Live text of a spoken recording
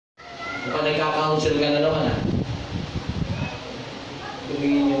Mukhang nagka-counsel ka na naman, ha?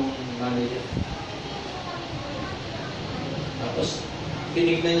 Tumingin yung manager. Tapos,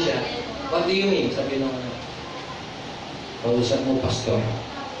 tinignan siya. What do you mean? Sabi nung ano. Kausap mo, pastor.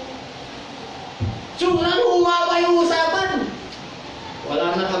 So, ano umaba yung usapan?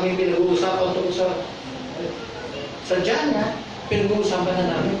 Wala na kami pinag-uusapan tungkol sa dyan, ha? Pinag-uusapan na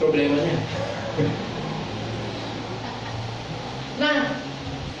namin problema niya. Na,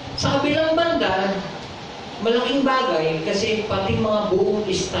 sa kabilang banda, malaking bagay kasi pati mga buong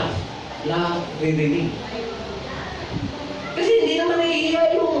staff na rinig. Kasi hindi naman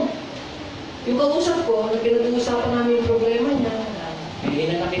nahihiya yung kausap ko na pinag-uusapan namin yung problema niya. May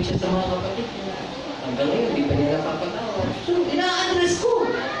hinanakit siya sa mga kapatid niya. Hanggang ngayon, hindi pa niya napapatawa. So, ina-address ko.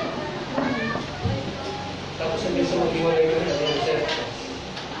 Tapos sabi sa mag-iwalay ko na, sir,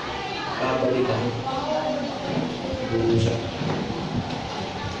 babalik ako. Ibuusap.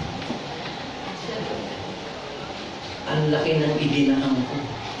 Ang laki ng idinaan ko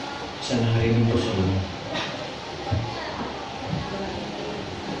sa narinig ko sa inyo.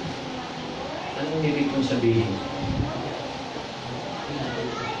 Anong ibig kong sabihin?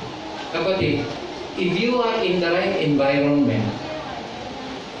 Kapatid, if you are in the right environment,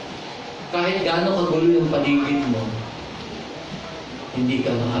 kahit gaano kagulo yung paligid mo, hindi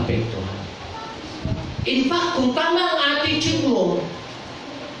ka maapektuhan. In fact, kung tama ang attitude mo,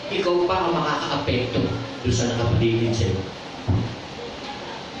 ikaw pa ang makaka-apekto doon sa nakapaligid sa'yo.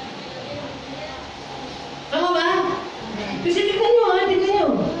 Tama ba? Kasi tignan nyo ha, tignan nyo.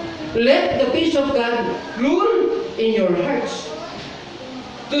 Let the peace of God rule in your hearts,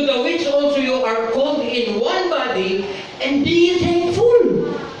 to the which also you are called in one body, and be thankful.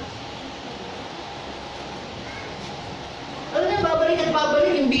 Ano na, babalik at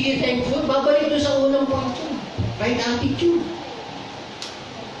babalik yung be thankful, babalik doon sa unang portion. Right attitude.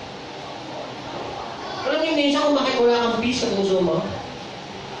 Alam niyo, minsan kung bakit wala kang peace sa puso mo?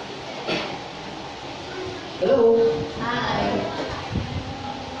 Hello? Hi.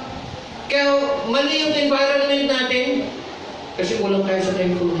 Kaya mali yung environment natin kasi kulang tayo sa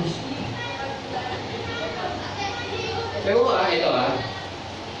thankfulness. Pero ito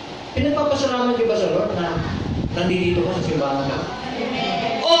pinagpapasalamat niyo ba sa Lord na nandito ka sa simbahan ka?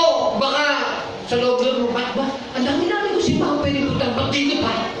 O baka sa loob-loob mo, ba? Ang dami namin kung simbahan pwede putan, ba't dito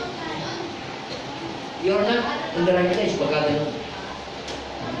pa? You're not in the right place, baka ganun.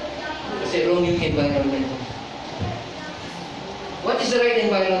 Kasi wrong yung environment. What is the right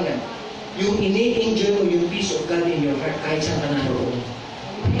environment? Yung ini-enjoy mo yung peace of God in your heart kahit saan ka naroon.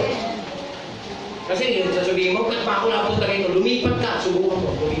 Kasi yung sasabihin mo, ba't pa ako napunta rito? Lumipat ka, subukan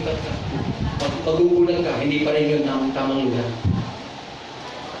mo, lumipat ka. Magugulan ka, hindi pa rin yung tamang lugar.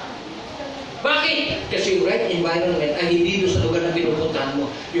 Bakit? Kasi yung right environment ay hindi doon sa lugar na pinupuntahan mo.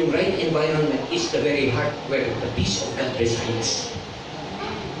 Yung right environment is the very heart where the peace of God resides.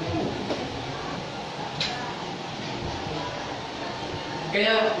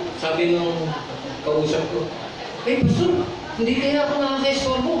 Kaya sabi nung kausap ko, hey, pastor, hindi kaya ako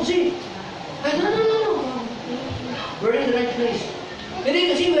nakaka-escorbo kasi, no. We're in the right place.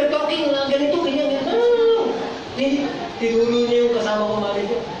 Hindi kasi we're talking lang ganito, ganyan. No. Tinulo niya yung kasama ko mali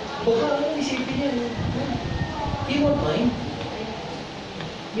ko. Baka ano isipin niya. He won't mind.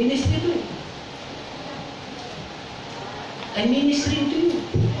 Ministry to you. I'm ministering to you.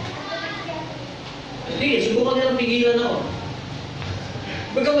 Sige, subukan nilang pigilan ako.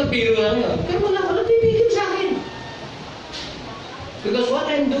 Baka magpiro lang yun. Pero wala ko nagpipigil sa akin. Because what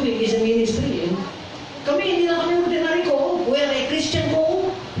I'm doing is a ministry. Kami, hindi na kami ordinary ko. We are a Christian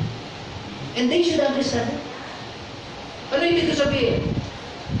ko. And they should understand it. Ano ibig ko sabihin?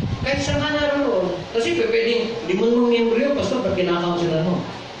 Kahit saan ka naroon. Kasi pwedeng, di mo naman miyembro yun, pastor, ba't kinakaunsilan mo?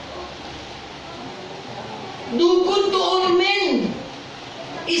 Do good to all men,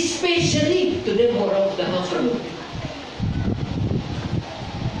 especially to them who are of the household.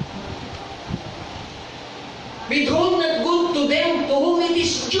 Withhold not good to them to whom it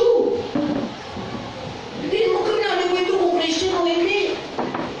is due. Hindi mo kinalimutan ito kung Christian o hindi.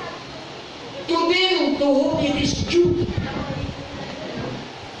 To them to whom it is due.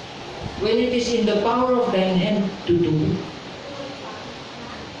 When it is in the power of thine hand to do.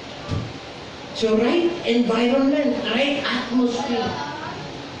 So right environment, right atmosphere.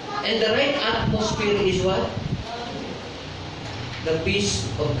 And the right atmosphere is what? The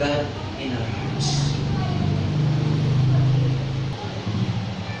peace of God in our hearts.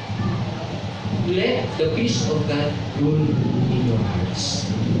 Let the peace of God rule in your hearts.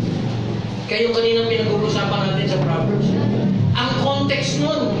 Kaya yung kaninang pinag-uusapan natin sa Proverbs, ang context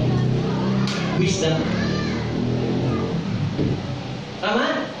nun, wisdom.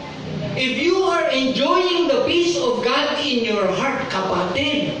 Tama? If you are enjoying the peace of God in your heart,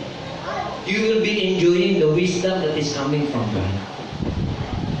 kapatid, you will be enjoying the wisdom that is coming from God.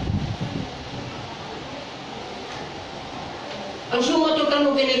 Ang sumatutan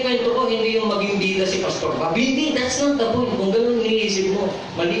mo kinikwento ko, hindi yung maging bida si Pastor Bob. Hindi, that's not the point. Kung ganun iniisip mo,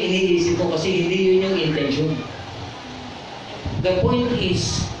 mali iniisip mo kasi hindi yun yung intention. The point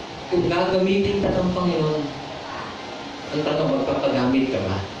is, kung gagamitin ka ng Panginoon, ang tanong, magpapagamit ka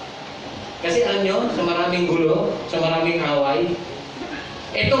ba? Kasi alam nyo, sa maraming gulo, sa maraming away,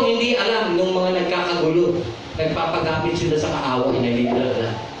 etong hindi alam nung mga nagkakagulo, nagpapagamit sila sa kaaway na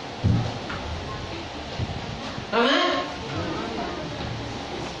librada. Tama?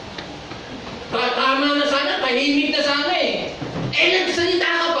 Tama na sana, tahimik na sana eh. Nagsalita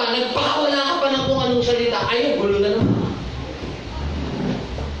ka pa, nagpakawala ka pa ng kung anong salita. Ayun, gulo na naman.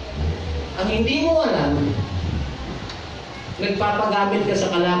 Ang hindi mo alam, nagpapagamit ka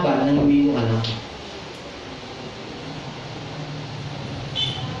sa kalaban ng hindi mo alam.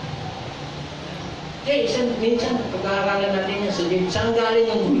 Okay, minsan, pag-aaralan natin yan sa din, saan galing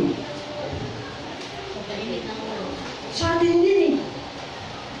ang gulo? Sa atin din eh.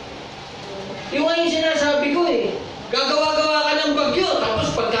 Yung nga yung sinasabi ko eh, gagawa-gawa ka ng bagyo,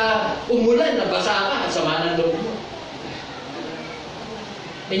 tapos pagka umulan, nabasa ka, at sama ng loob mo.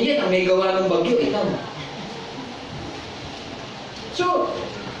 And yet, ang may gawa ng bagyo, ikaw. So,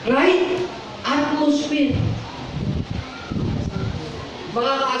 right atmosphere.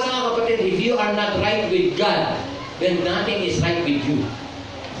 Mga kaasang kapatid, if you are not right with God, then nothing is right with you.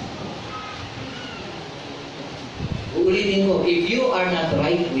 Uulitin mo, if you are not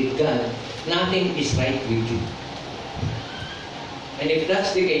right with God, nothing is right with you. And if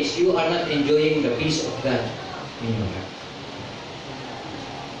that's the case, you are not enjoying the peace of God in your heart.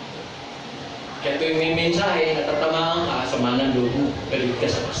 Kaya tuwing may mensahe, natatamaan ka, sama ng loob mo, galit ka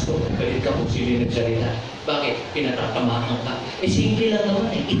sa pastor, galit ka kung sino nagsalita. Bakit? Pinatatamaan ka. Simple lang naman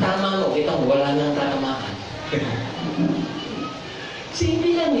eh. Itama mo, kita mo, wala nang tatamaan.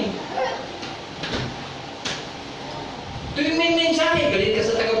 Simple lang eh. Tuwing may mensahe, galit ka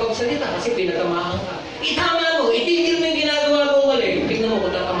sa tagapagsalita kasi pinatamaan ka. Itama mo, itigil mo yung ginagawa mong mali. Tingnan mo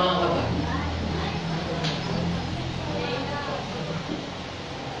kung tatamaan ka pa.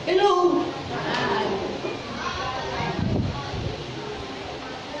 Hello?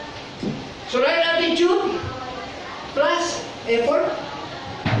 So right attitude plus effort,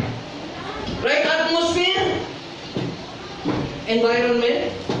 right atmosphere,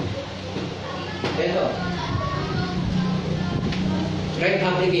 environment, ito, right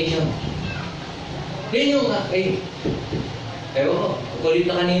application. Yun yung, ewan ko,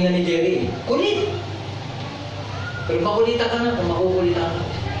 kulit na kanina ni Jerry. Kulit! Pero makulita ka na, kung makukulita ka.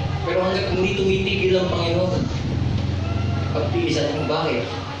 Pero hanggang hindi tumitigil ang Panginoon, pagtiisan mo, bakit?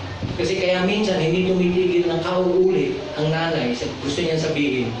 Kasi kaya minsan hindi tumitigil ng kauulit ang nanay sa gusto niyang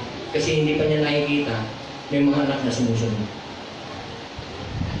sabihin kasi hindi pa niya nakikita may mga anak na sumusunod.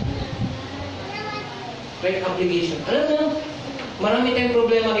 Right application. Alam mo, marami tayong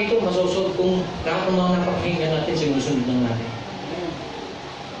problema dito, masosolve kung lahat ng mga napakinggan natin sinusunod lang natin.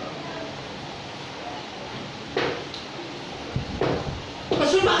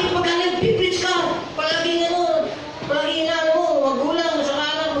 Pastor, bakit pagka nag-preach ka? Palaging magulang, sa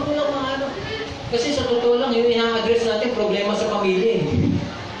kanan, magulang, mga ano. Kasi sa totoo lang, yung ina-address natin, problema sa pamilya.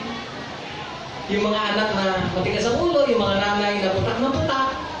 Yung mga anak na matigas ang ulo, yung mga nanay na putak na putak.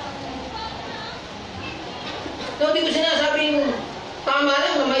 So, hindi ko sinasabing tama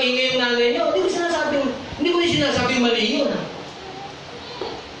lang na maingay yung nanay nyo. Hindi ko sinasabing mali yun.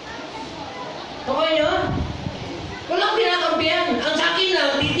 Okay nyo? Walang pinakampihan. Ang sa akin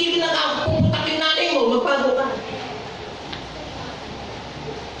lang, titigil lang ako kung putak yung nanay mo, magbago ka.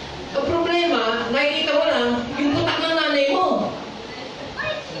 Ang problema, nakikita mo lang, yung putak ng nanay mo.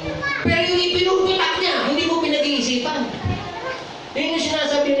 Pero yung ipinuputak niya, hindi mo pinag-iisipan. Yun yung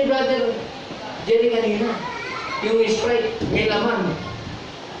sinasabi ni Brother Jerry kanina. Yung Sprite, may laman.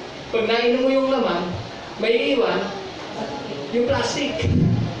 Pag nainom mo yung laman, may iwan yung plastic.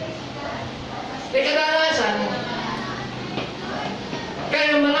 May kadalasan,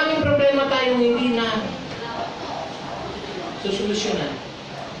 kaya maraming problema tayong hindi na susolusyonan.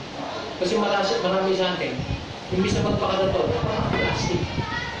 Kasi marami sa atin, imbis na magpakadato, plastic.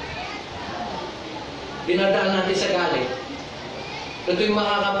 Dinadaan natin sa galit. Ito yung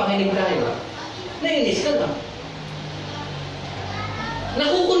makakapanginig tayo. Nainis ka lang.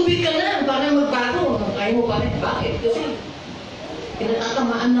 Nakukonvict ka na para magbago. Kaya mo pa rin. Bakit? Kasi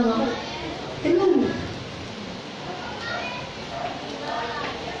pinatatamaan lang ako. Hello.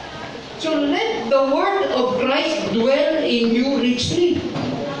 So let the word of Christ dwell in you richly.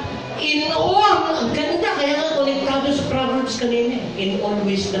 kanina in all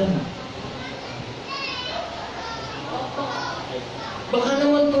wisdom. Baka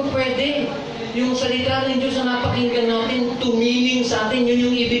naman po pwede, yung salita ng Diyos na napakinggan natin, tumingin sa atin, yun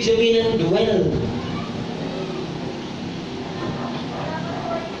yung ibig sabihin ng dwell.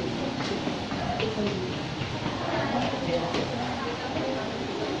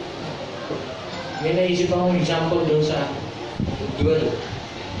 May naisip akong example doon sa dwell.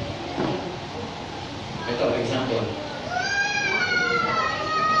 Ito, example.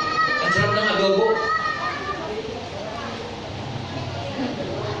 Ang sarap ng adobo.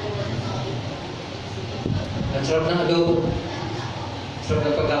 Ang sarap ng adobo. Sarap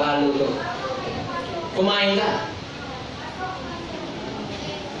ng pagkakaluto. Kumain ka.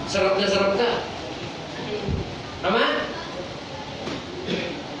 Sarap na sarap ka. Tama?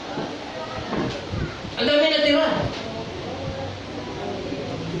 Ang dami natira.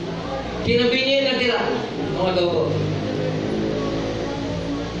 Kinabi niya yung natira. Ang adobo.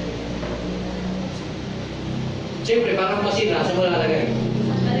 Siyempre, parang masira. Saan mo lalagay?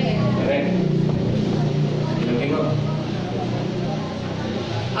 Correct. Kinabi mo.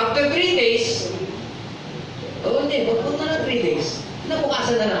 After 3 days, hindi, huwag na lang 3 days.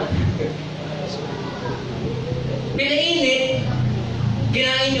 Nabukasan na lang. Pinainit,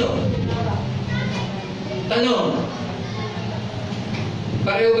 kinain nyo. Tanong,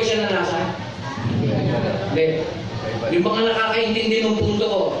 pareho ba siya na lasa? Hindi. Yung mga nakakaintindi ng punto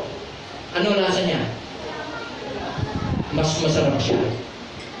ko, ano lasa niya? Mas masarap siya.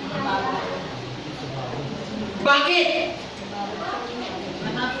 Bakit?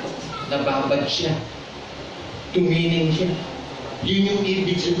 Nababad siya. Tumining siya. Yun yung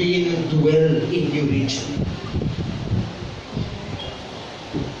ibig sabihin ng dwell in you richly.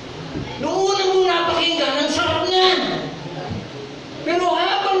 Noong unang mo napakinggan, ang sarap niya. Pero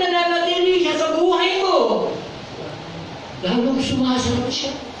habang nananatili siya sa buhay mo, lalong sumasarap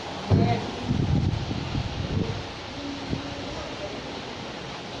siya.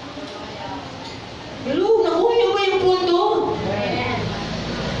 Hello, nakuha ba yung punto?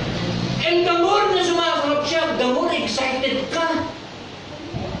 And the more na sumasarap siya, the more excited ka.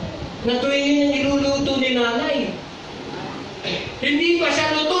 Na tuwing yun yung niluluto ni nanay. Hindi pa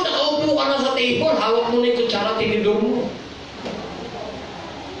siya luto, nakaupo ka na sa table, hawak mo na yung kutsara, tinidor mo.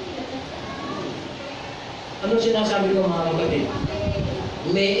 Ano sinasabi ko mga kapatid?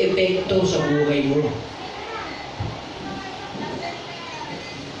 May epekto sa buhay mo.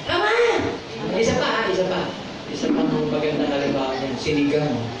 Tama! Isa pa. Isa pa ng magandang halimbawa niyan.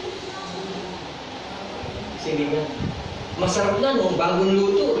 Sinigang. Masarap na nung bagong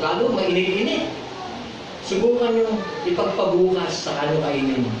luto, lalo mainit-init. Subukan nyo ipagpabukas sa ano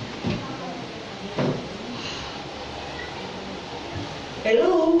kainin.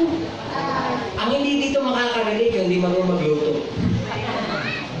 Hello? Ang hindi dito makaka-relate yung hindi marunong magluto.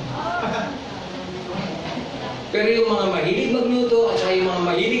 Pero yung mga mahilig magluto at saka yung mga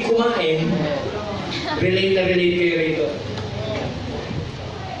mahilig kumain, relate na relate kayo rito.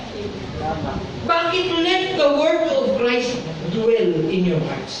 Bakit let the word of Christ dwell in your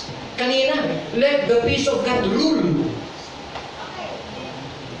hearts? Kanina, let the peace of God rule.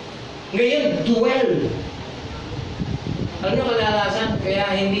 Ngayon, dwell. Alam nyo kadalasan, kaya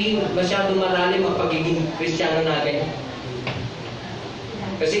hindi masyadong malalim ang pagiging Kristiyano natin.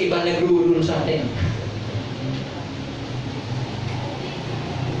 Kasi iba nag-rule sa atin.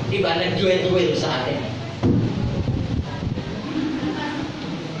 Iba nag-dwell sa atin.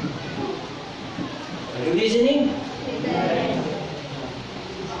 Are you listening?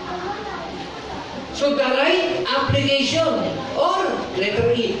 So the right application or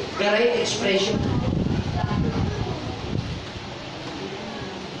letter E, the right expression.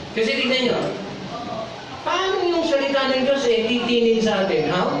 Kasi tignan nyo, paano yung salita ng Diyos titinin sa atin?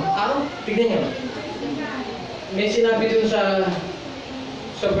 How? Tignan nyo. May sinabi dun sa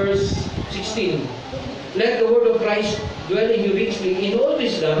verse 16. Let the word of Christ dwell in you richly in all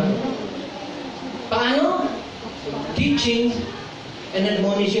wisdom. Paano? Teaching and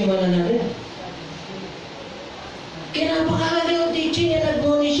admonishing one another. Kaya napakalaga yung teaching and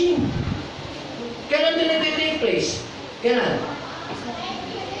admonishing. Kailan ito nag-take place? Kailan?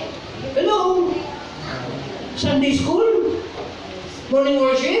 Hello? Sunday school? Morning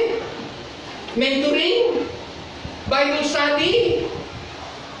worship? Mentoring? Bible study?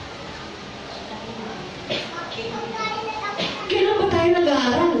 Kailan ba tayo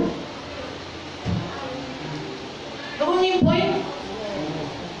nag-aaral? Ano yung point?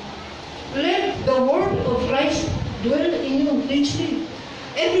 Let the word of Christ dwell in you richly.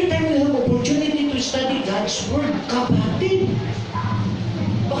 Every time we have opportunity to study God's word, kapatid,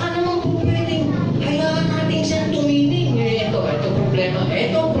 baka naman po pwedeng hayaan natin siyang tumining. Ito, problema.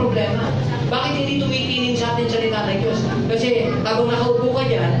 Ito ang problema. Bakit hindi tumitining sa atin salita ng Diyos? Kasi habang nakaupo ka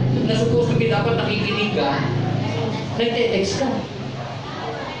dyan, na supposed to be dapat nakikinig ka, nagte-text ka.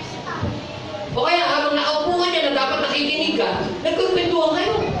 O kaya habang nakaupo ka dyan na dapat nakikinig ka, nagkukwentuhan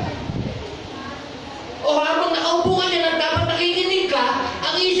kayo. O habang nakaupo ka dyan na dapat nakikinig ka,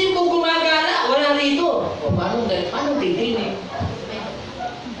 ang isip mong gumagala, wala rito. O paano titinig?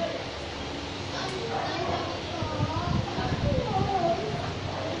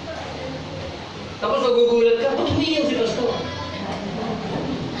 Tapos magugulat ka, ba't umiiyak si pastor?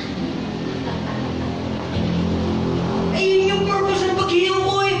 Eh, yun yung purpose ng pag-iyaw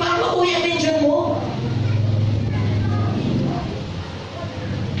mo eh, para makuha attention mo.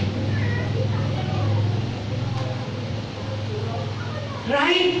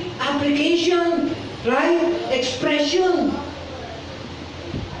 Right application, right expression.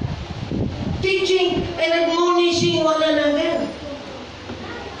 Teaching and admonishing one another.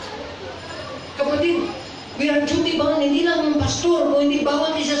 Kapatid, we are duty bound, hindi lang ng pastor o hindi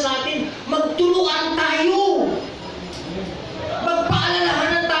bawat isa sa atin, magtulungan tayo.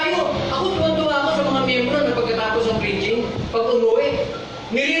 Magpaalalahanan tayo. Ako tuwan-tuwa ako sa mga miyembro na pagkatapos ng preaching, pag umuwi,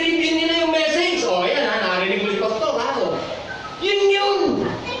 nire-review nila yung message. O, ayan ha, narinig mo si pastor ha. O. Yun.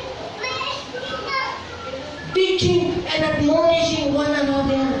 Teaching and admonishing one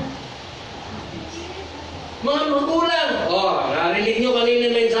another. Mga magulang, narinig nyo kanina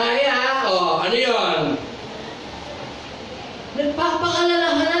ng mensahe ha. Ano yun?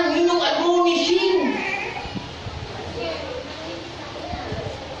 Nagpapaalalahanan, yun yung admonishing.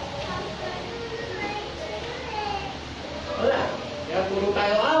 Wala. Kaya puro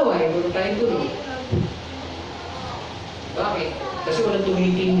tayo away, puro tayo tuloy. Bakit? Kasi walang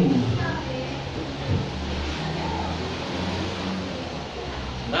tumitingin.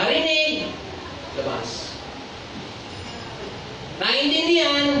 Narinig, labas.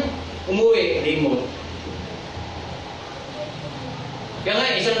 Naintindihan, umuwi, remote. Kaya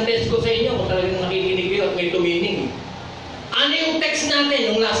nga, isang text ko sa inyo, kung talagang nakikinig kayo at may tuminig. Ano yung text natin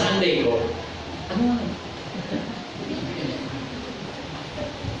yung last Sunday ko? Ano nga?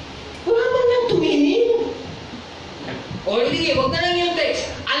 Wala man lang tuminig. O hindi, huwag na lang yung text.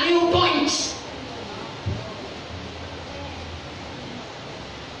 Ano yung points?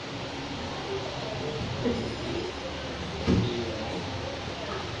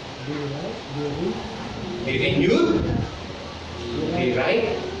 Be renewed, be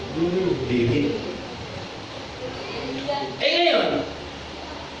right, be real. Eh ngayon,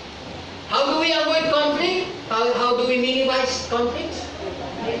 how do we avoid conflict? How do we minimize conflicts?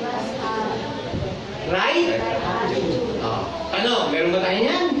 Right? Ano, meron ba tayo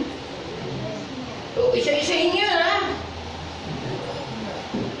niyan? So, isa-isahin niya, ha?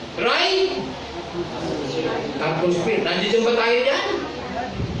 Right? Tapos, nandiyan ba tayo dyan?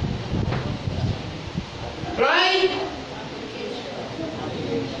 Right?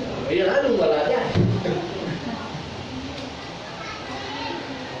 Ayan, anong wala dyan?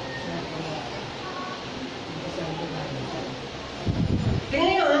 Tingnan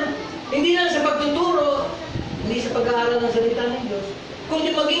nyo, ha? Hindi lang sa pagtuturo, hindi sa pag-aaral ng salita ng Diyos,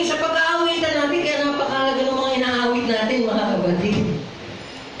 kundi maging sa pag-aawitan natin, kaya napakalaga ng mga inaawit natin, mga kapatid.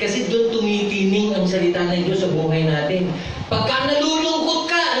 Kasi doon tumitining ang salita ng Diyos sa buhay natin. Pagka nalulungkot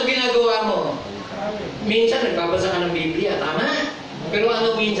ka, ano ginagawa mo? Minsan, nagbabasa ka ng Biblia, tama? Pero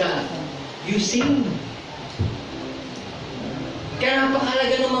ano minsan? You sing. Kaya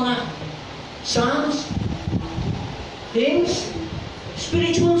napakalaga ng mga songs, hymns,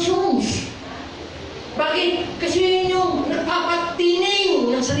 spiritual songs. Bakit? Kasi yun yung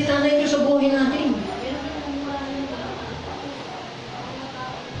nagpapatining ng salita na ito sa buhay natin.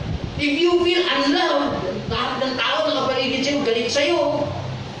 If you feel unloved, lahat ng tao na kapaligid sa'yo, galit sa'yo,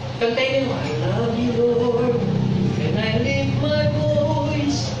 kantayin mo, I love you, Lord, and I lift my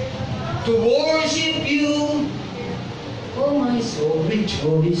voice to worship you. Oh, my soul,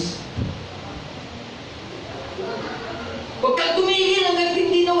 rejoice. Huwag kang tumigil hanggang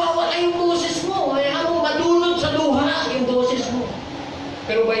hindi nawawala yung boses mo. Kaya mo madunod sa luha yung boses mo.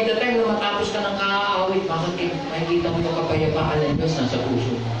 Pero by the time na matapos ka ng kaaawit, makikita mo yung kapayapaan ng Diyos nasa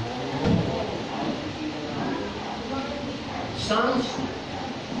puso. Songs,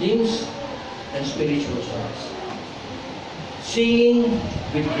 hymns, and spiritual songs. Singing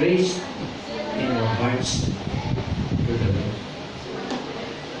with grace in our hearts to the Lord.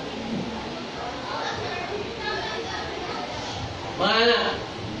 Mga anak,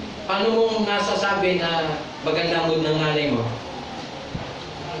 paano mong nasasabi na maganda mood ng nanay mo?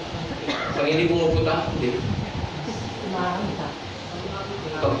 Pag hindi pumuputa, hindi. Kumakanta.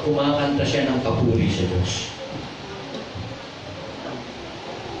 Pag kumakanta siya ng papuri sa Diyos.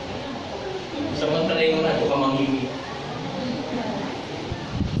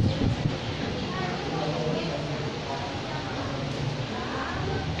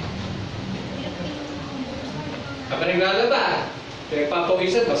 Kapag naglalaba,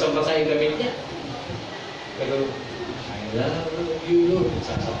 papawisan, basang-basa yung damit niya. Pero, I love you, Lord.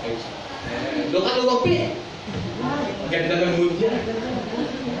 Sasakay siya. Doon ka lumapit. Ganda ng mood niya.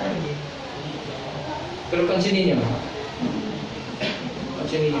 Pero pansinin niyo.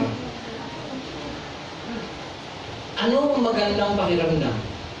 Pansinin niyo. Anong magandang pakiramdam?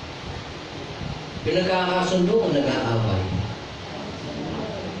 Yung nagkakasundo o nag-aaway?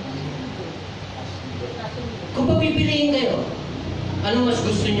 Kung papipiliin kayo, ano mas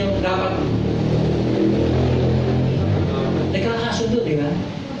gusto niyo dapat? Nagkakasundo, di ba?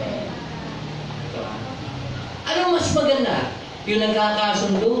 Ano mas maganda? Yung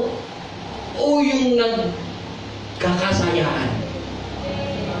nagkakasundo o yung nagkakasayaan?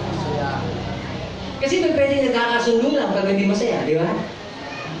 Kasi may pwedeng nagkakasundo lang pag hindi masaya, di ba?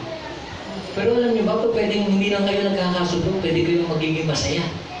 Pero alam niyo ba, kung pwedeng hindi lang kayo nagkakasundo, pwede kayong magiging masaya.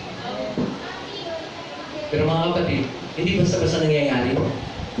 Pero mga kapatid, hindi basta-basta nangyayari.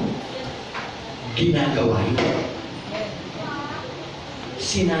 Ginagawa yun.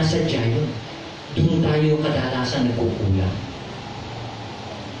 Sinasadya yun. Doon tayo kadalasan nagkukulang.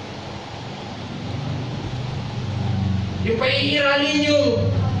 Yung paiiralin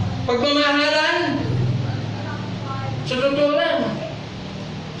yung pagmamahalan, sa totoo lang.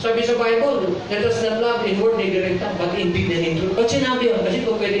 Sabi sa Bible, let us not love in word ni direkta, but in deed and in truth. Ba't sinabi yun? Kasi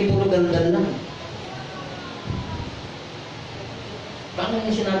kung pwedeng puro daldal lang. Paano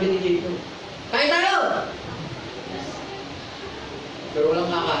yung sinabi ni Jacob? Kain tayo! Pero walang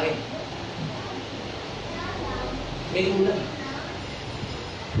kakain. May ulam.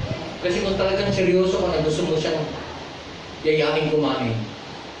 Kasi kung talagang seryoso ka na gusto mo siyang yayaking kumain,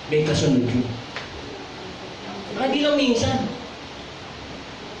 may kasunod yun. Hindi lang minsan.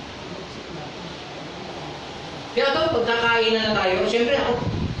 Kaya ito, pagkakain na tayo, siyempre ako,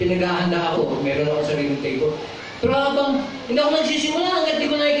 pinag-ahanda ako, meron ako sa sariling table. Pero habang hindi ako nagsisimula, hanggat di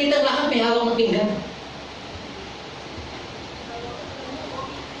ko nakikita lahat, may hawak ng pinggan.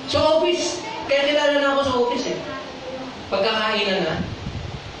 Sa office, kaya kilala na ako sa office eh. Pagkakainan na.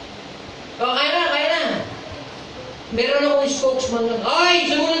 O, kaya na. Meron akong spokesman nun. Ay,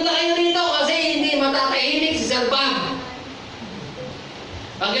 sumunod na kayo dito kasi hindi matatahimik si Sir Bob.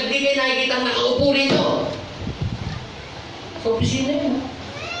 Hanggat di kayo nakikita nakaupo rito. Sa opisina yun.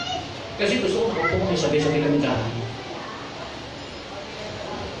 Kasi gusto ko makaupo kami sabay-sabay kami kain.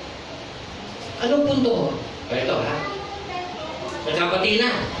 Anong punto ko? Ito ha. Nagkapati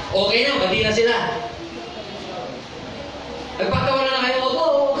na. Okay na, pati na sila. Nagpatawanan na kayo.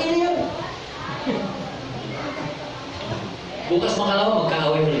 Opo, okay na yun. Bukas makalawa,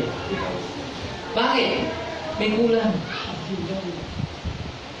 magkaaway ulit. Bakit? May kulang.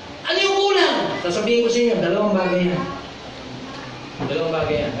 Ano yung kulang? Sasabihin ko sa inyo, dalawang bagay yan. Dalawang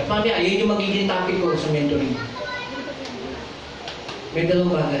bagay yan. At mamaya, yun yung magiging topic ko sa mentoring. May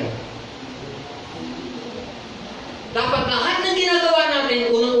dalawang bagay. Dapat lahat ng ginagawa natin,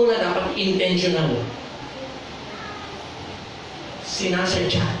 unang-una dapat intentional.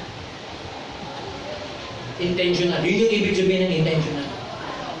 Sinasadya. Intentional. Yun yung ibig sabihin ng intentional.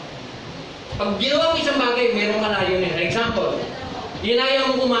 Pag ginawa mo isang bagay, mayroong malayo nila. Example,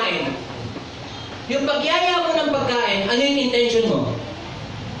 yunaya mo kumain. Yung pagyaya mo ng pagkain, ano yung intention mo?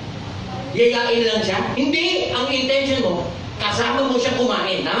 Yayain lang siya? Hindi! Ang intention mo, kasama mo siya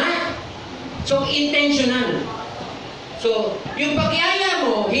kumain. Tama? So, intentional. So, yung pagyaya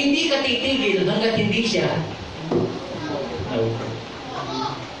mo, hindi ka titigil hanggat hindi siya.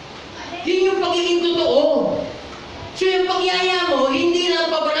 Yun yung pagiging totoo. So, yung pagyaya mo, hindi lang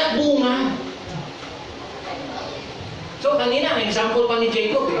pabalat bunga. So, kanina, example pa ni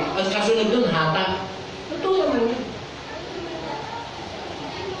Jacob eh. Ang kasunod dun, hata. Totoo naman yun.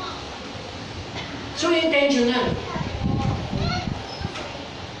 So, intentional.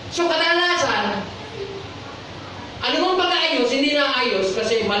 So, kadalasan, ano mang pag-aayos, hindi na-ayos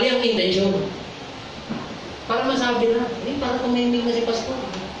kasi mali ang intention. Para masabi na, para tumimik na si Pastor.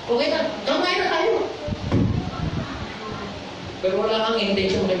 Okay na, kamay na tayo. Pero wala kang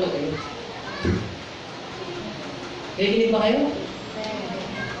intention kayo mag-ayos. Nakikinig ba kayo?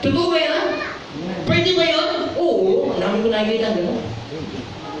 Totoo ba yan? Pwede ba yan? Oo, namin ko nakikita gano'n.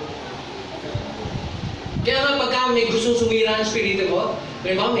 Kaya nga pagka may gustong sumira ang spirito ko,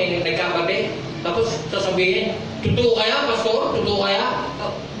 may nagkabate, tapos sasabihin, totoo kaya, Pastor? Totoo kaya?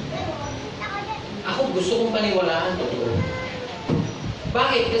 Ako gusto kong paniwalaan, totoo.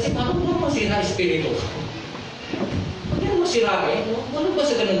 Bakit? Kasi paano mo masira ang spirito? Pag yan masirain, wala ba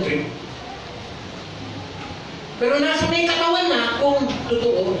sa ganun trip? Pero nasa may katawan na kung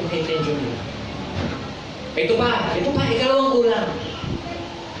totoo yung intention nila. Ito pa, ikalawang kulang.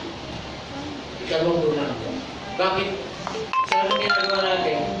 Ikalawang kulang. Bakit? Sa anong ginagawa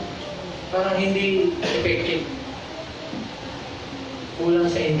natin, parang hindi effective.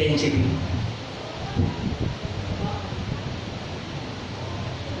 Kulang sa intensity.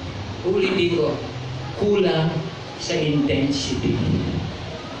 Ulitin ko, kulang sa intensity.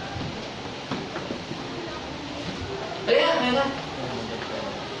 Kaya.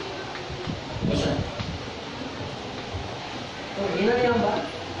 Basta. Inalihan ba?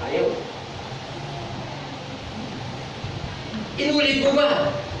 Ayaw. Inulit ko ba?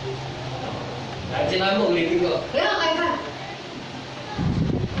 Kahit sinabi mo, ulitin ko. Kaya.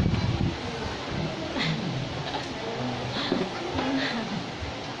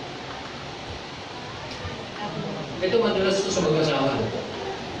 Ito madalas ito sa mag-asawa.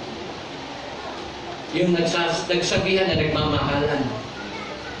 Yung nagsabihan na nagmamahalan.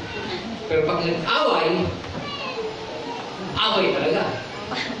 Pero pag nag-away, away talaga.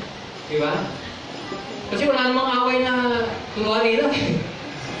 Diba? Kasi wala namang away na kunwari lang.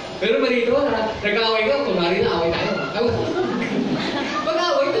 Pero marito na nag-away ka, kunwari na away tayo.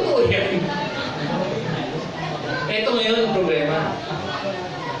 Pag-away, totoo yan. Ito ngayon ang problema.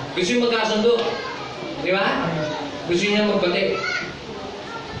 Gusto yung magkasundo. Di ba? Gusto niya magbalik.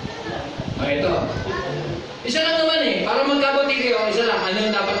 Ito. Isa lang naman eh. Para magkabati kayo, isa lang. Ano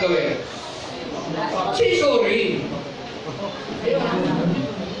yung dapat gawin? Say sorry.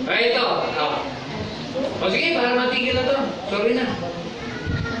 Ito. O sige, para matigil na to. Sorry na.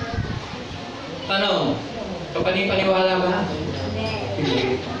 Tanong. Panipaniwala ba?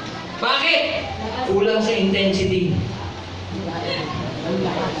 Hindi. Bakit? Kulang sa intensity.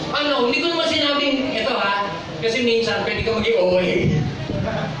 Ano, hindi ko naman sinabing, ito ha, kasi minsan pwede ka maging OA.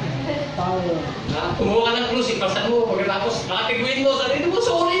 Kumuha ka ng krus, ipasan mo, pagkatapos nakatiguin mo, sabi mo,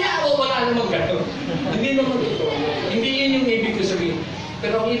 sorry na, o wala namang gano'n. Hindi naman ito. Hindi yun yung ibig ko sabihin.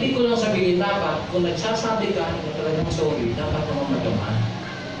 Pero ang ibig ko lang sabihin, dapat, kung nagsasabi ka na talagang sorry, dapat naman matumaan.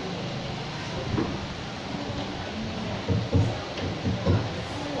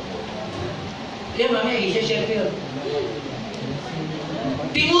 Kaya mamaya, isa-share ko yun.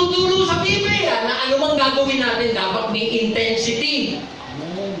 Tinuturo sa Biblia na anumang gagawin natin dapat may intensity.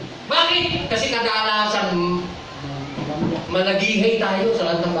 Bakit? Kasi kadalasan malagihey tayo sa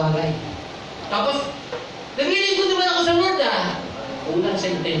lahat ng bagay. Tapos, naglilingkod naman ako sa Lord kulang sa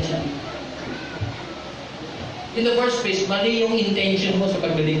intensity. In the first place, mali yung intention mo sa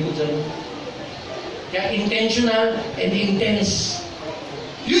paglilingkod sa Lord. Kaya intentional and intense.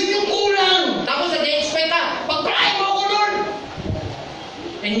 Yun yung kulang! Tapos nag-expect ka, pagpalain mo ako, Lord!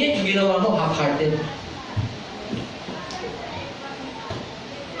 And yet, yung ginawa mo, half-hearted.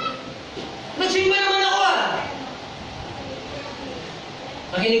 Nagsimba naman ako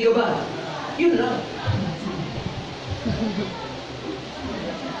Nakinig ka ba? Yun lang.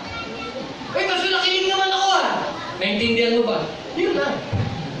 Kasi nakinig naman ako Naintindihan mo ba? Yun lang.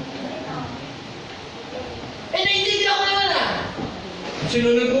 Naintindihan ko naman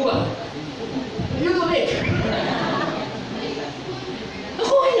Sinunod mo ba? Yun ulit.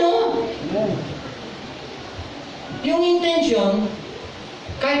 Yung intention,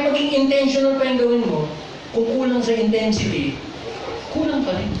 kahit maging intentional pa yung gawin mo, kung kulang sa intensity, kulang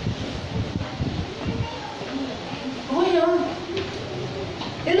pa rin. Okay na.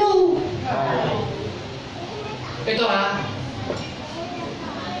 Hello? Ito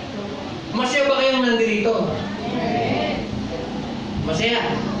masaya ba kayong nandito?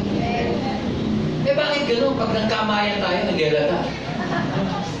 Masaya? Bakit gano'n? Pag nagkamayan tayo, hindi alala.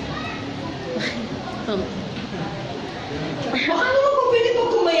 Baka naman pa pwede pag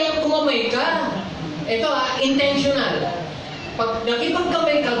kumamay ka. Ito intentional. Pag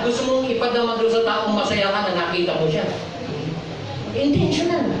nakipagkamay ka, gusto mong ipadama doon sa taong masaya ka na nakita mo siya.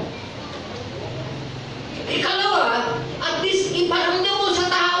 Intentional. Ikalawa, at least iparamdam mo sa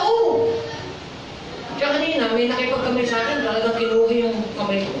tao. Kaya kanina, may nakipagkamay sa akin, talagang kinuha yung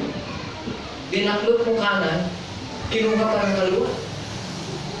kamay ko. Binaklot mo kanan, kinuha pa ng kaliwa.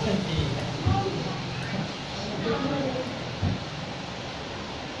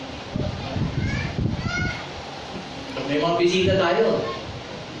 May mga bisita tayo.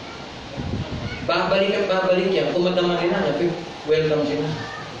 Babalik at babalik yan. Kung madama nila, welcome sila.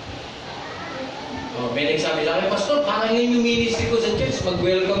 May nagsabi sa akin, Pastor, parang yun yung ministry ko sa church,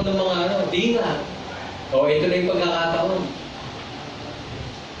 mag-welcome ng mga di nga. Ito na yung pagkakataon.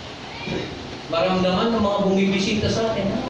 Maramdaman ng mga bumibisita sa atin.